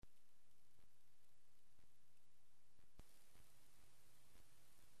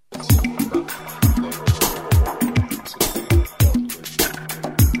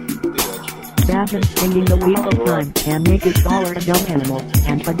Imagine spinning the wheel of time can make a scholar a dumb animal,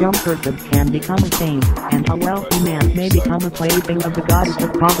 and a dumb person can become a saint, and a wealthy man may become a plaything of the goddess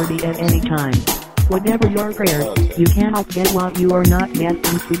of poverty at any time. Whatever your prayers, you cannot get what you are not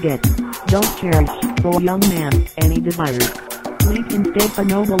destined to get. Don't cherish, O young man, any desires. Lead instead a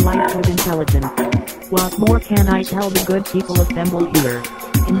noble life with intelligence. What more can I tell the good people assembled here?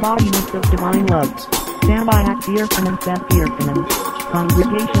 Embodiments of divine love. Sambayak Fearfinum Fearfinum.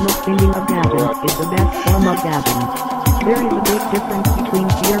 Congregational singing of Gavin is the best form of Gavin. There is a big difference between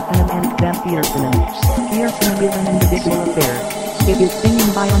Fearfinum and Fearfinum. Fearfinum is an individual affair. It is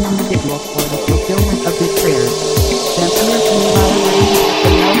singing by an individual for the fulfillment of his prayers. Fearfinum raises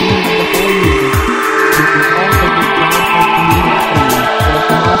the well-being of the whole music. This is also described as community singing, or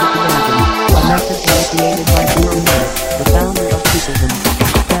Samadhi Gavin, a method initiated by Guru Nanak, the founder of Sikhism.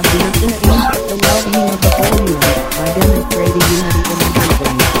 Fearfinum aims at the well-being of the whole music by demonstrating unity in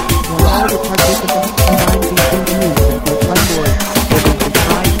everything. When all the participants combine to sing the music with one voice, it is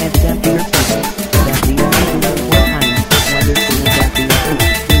described as Fearfinum.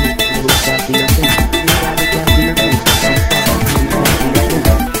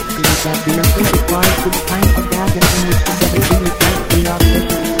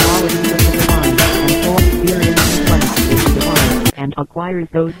 And acquires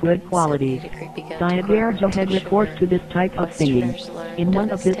those good qualities. Sayadaw Johed reports to this type of singing. In one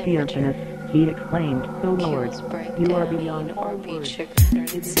of his fearfulness, he exclaimed, "O Lord, you are beyond all words.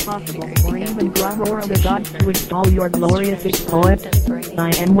 Is it possible for even Brahma or the gods to extol your glorious exploit? I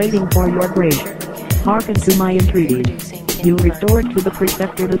am waiting for your grace. Hearken to my entreaties. You restored to the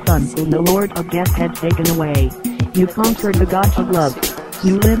preceptor the son whom the Lord of Death had taken away. You conquered the god of love.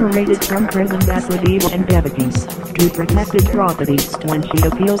 You liberated from prison that was evil and Devaki. You protected Draupadi when she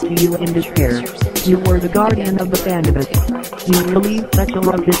appealed to you in despair. You were the guardian of the Pandavas. You relieved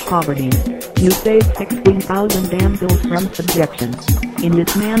Suchalav's poverty. You saved 16,000 damsels from subjection." In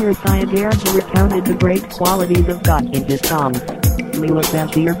this manner Sayadaw recounted the great qualities of God in his songs. Leela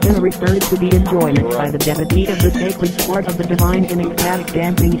Fearfinum referred to the enjoyment by the devotee of the sacred sport of the divine in ecstatic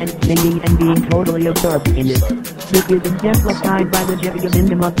dancing and singing and being totally absorbed in it. This is exemplified by the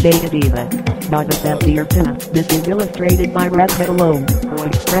Jivagavindam of Jayadeva. Nada Fearfinum. This is illustrated by Radha alone, who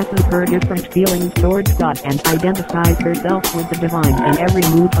expresses her different feelings towards God and identifies herself with the divine in every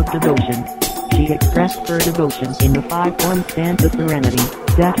mood of devotion. She expressed her devotion in the 5 forms: stanza serenity,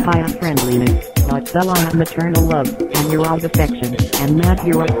 Sathya friendliness, Vatsalaya maternal love, Anurag affection, and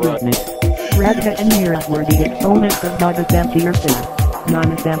Madhura sweetness. Radha and Meera were the exponents of Nada Fearfinum.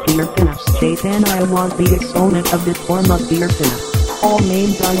 Nada Fearfinum. Chaitanya was the exponent of this form of Fearfinum. All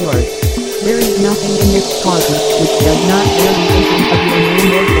names are yours. There is nothing in this cosmos which does not bear the imprint of your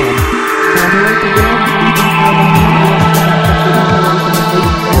name or form.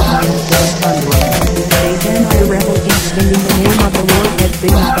 Chaitanya revels in singing the name of the Lord as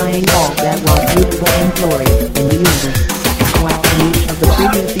signifying all that was beautiful and glorious in the universe. While in each of the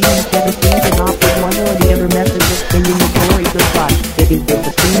previous seasons 17 adopted one or the other methods of singing the glories of God, it is the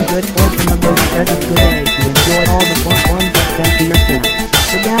supreme good fortune of those present today to enjoy all the 4 forms of Fearfinum.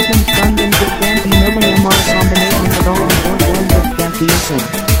 The Gavin sung and the Shanti Nilayam are a combination of all the 4 forms of Fearfinum.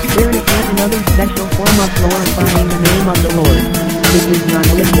 There is yet another special form of glorifying the name of the Lord. This is not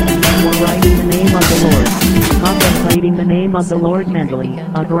lifted or writing the name of the Lord. Contemplating the name of the Lord mentally,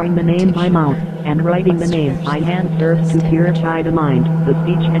 uttering the name by mouth, and writing the name by hand serves to purify the mind, the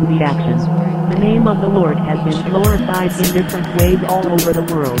speech and the actions. The name of the Lord has been glorified in different ways all over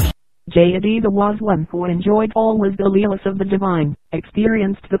the world. Jayadeva was one who enjoyed always the leelas of the divine,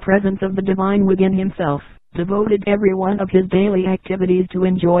 experienced the presence of the divine within himself, devoted every one of his daily activities to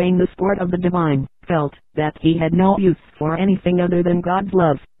enjoying the sport of the divine, felt that he had no use for anything other than God's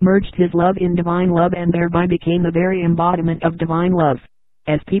love, merged his love in divine love and thereby became the very embodiment of divine love.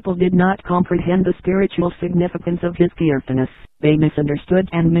 As people did not comprehend the spiritual significance of his fearfulness, they misunderstood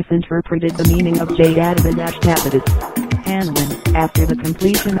and misinterpreted the meaning of Jayadeva's Ashtapadis. Hanuman, after the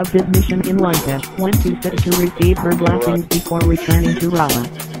completion of his mission in Lanka, went to Sita to receive her blessings before returning to Rama.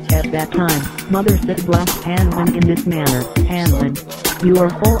 At that time, Mother Sita blessed Hanuman in this manner: "Hanuman, you are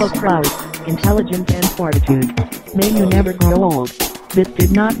full of prowess, intelligence and fortitude. May you never grow old." This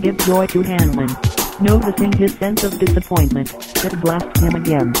did not give joy to Hanuman. Noticing his sense of disappointment, Sita blessed him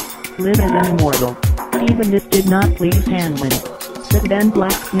again: "Live as an immortal." Even this did not please Hanuman. Sita then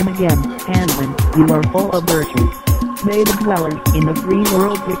blessed him again: "Hanuman, you are full of virtues. May the dwellers in the free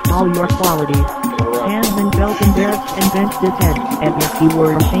world extol your qualities." Hanuman felt embarrassed and bent his head, as if he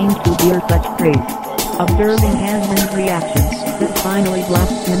were ashamed to hear such praise. Observing Hanuman's reaction, that finally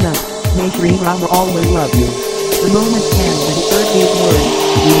blasts him up. May Sri Rama always love you. The moment Hanuman heard these words,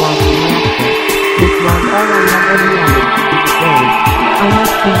 he was reacted. This was all I have ever wanted, he said. I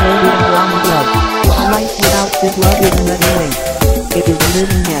must be loaded in Rama's love. A life without his love is a dead waste. It is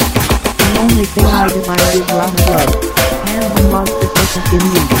living yet. The only thing I desire is Rama's love. Hanuman was sufficient in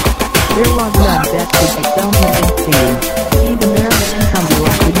music. There was none that could excel him in singing. Even their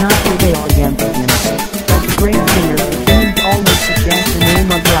incumbent could not prevail against him. Such a great singer seems always to chant the name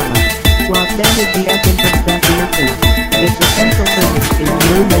of Rama. What then is the essence of secular truth? Its essential purpose is to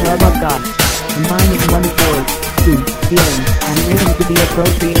learn the love of God, combining one chord, two, feeling, and rhythm to the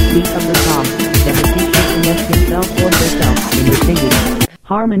appropriate beat of the song, that the teacher commits himself or herself in the singing.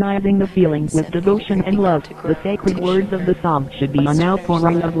 Harmonizing the feelings with devotion and love, the sacred words of the song should be an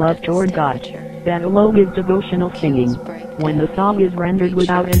outpouring of love toward God. That alone is devotional singing. When the song is rendered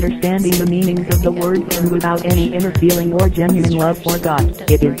without understanding the meanings of the words and without any inner feeling or genuine love for God,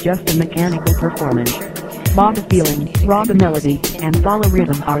 it is just a mechanical performance. Bhaga feeling, raga melody, and thala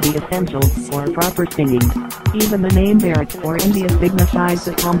rhythm are the essentials for proper singing. Even the name Bharat or India signifies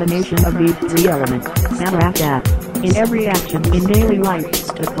the combination of these three elements. Bharat. In every action in daily life,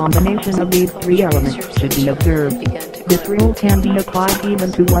 the combination of these three elements should be observed. This rule can be applied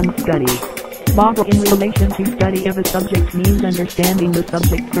even to one's studies. Bhaga in relation to study of a subject means understanding the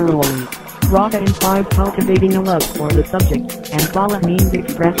subject thoroughly. Raga implies cultivating a love for the subject, and thala means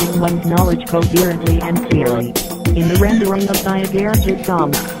expressing one's knowledge coherently and clearly. In the rendering of Tyagaraja's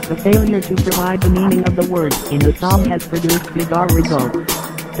song, the failure to provide the meaning of the words in the song has produced bizarre results.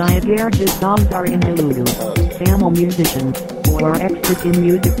 Tyagaraja's songs are in Telugu. Tamil musicians, who are experts in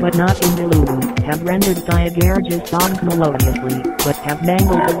music but not in Telugu, have rendered Tyagaraja's songs melodiously, but have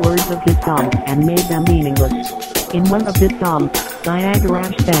mangled the words of his songs and made them meaningless. In one of his songs,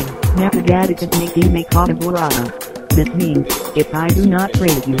 Tyagaraja sang, Napagadikatniki Makata Purana. This means, if I do not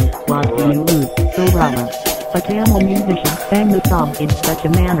praise you, what do you lose, so Rama? A Tamil musician sang the song in such a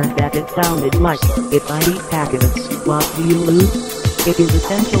manner that it sounded like, if I eat packadas, what do you lose? It is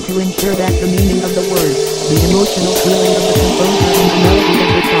essential to ensure that the meaning of the words, the emotional feeling of the composer and the melody of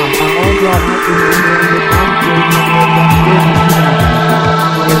the song are all brought out in the